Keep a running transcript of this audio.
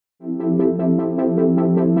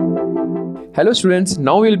Hello students,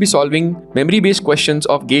 now we will be solving memory-based questions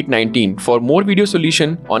of GATE 19. For more video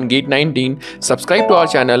solution on GATE 19, subscribe to our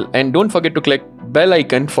channel and don't forget to click bell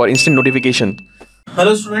icon for instant notification.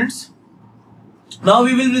 Hello students, now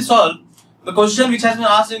we will solve the question which has been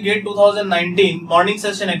asked in GATE 2019 morning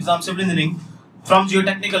session exam civil engineering from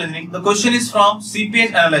Geotechnical engineering. The question is from CPH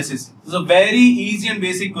analysis. It's a very easy and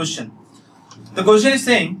basic question. The question is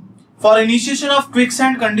saying, for initiation of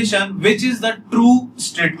quicksand condition, which is the true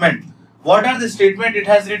statement? What are the statement? It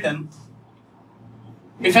has written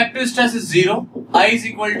effective stress is 0, I is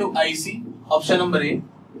equal to IC, option number A.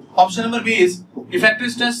 Option number B is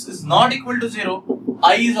effective stress is not equal to 0,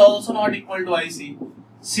 I is also not equal to IC.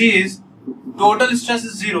 C is total stress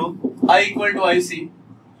is 0, I equal to IC.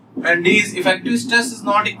 And D is effective stress is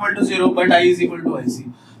not equal to 0 but I is equal to IC.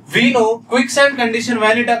 We know quicksand condition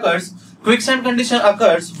when it occurs. Quicksand condition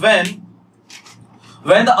occurs when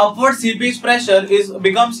the upward seepage pressure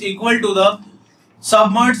becomes equal to the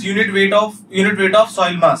submerged unit weight of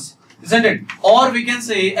soil mass, isn't it? Or we can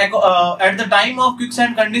say at the time of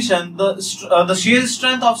quicksand condition, the shear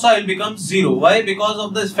strength of soil becomes 0. Why? Because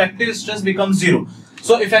of the effective stress becomes 0.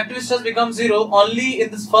 So effective stress becomes 0 only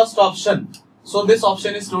in this first option. So this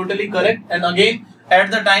option is totally correct. And again,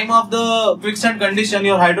 at the time of the quicksand condition,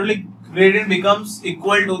 your hydraulic gradient becomes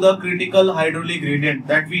equal to the critical hydraulic gradient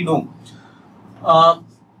that we know.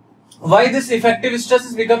 Why this effective stress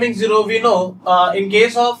is becoming 0? We know in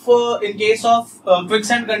case of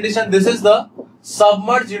quicksand condition, this is the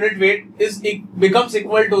submerged unit weight becomes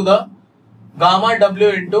equal to the gamma W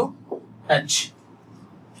into H.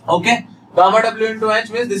 Okay. Gamma W into H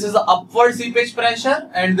means this is the upward seepage pressure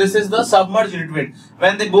and this is the submerged unit weight.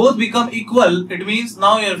 When they both become equal, it means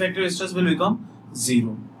now your effective stress will become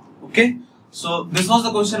 0. Okay. So this was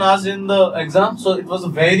the question asked in the exam. So it was a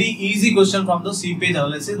very easy question from the seepage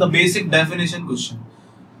analysis, the basic definition question.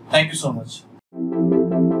 Thank you so much.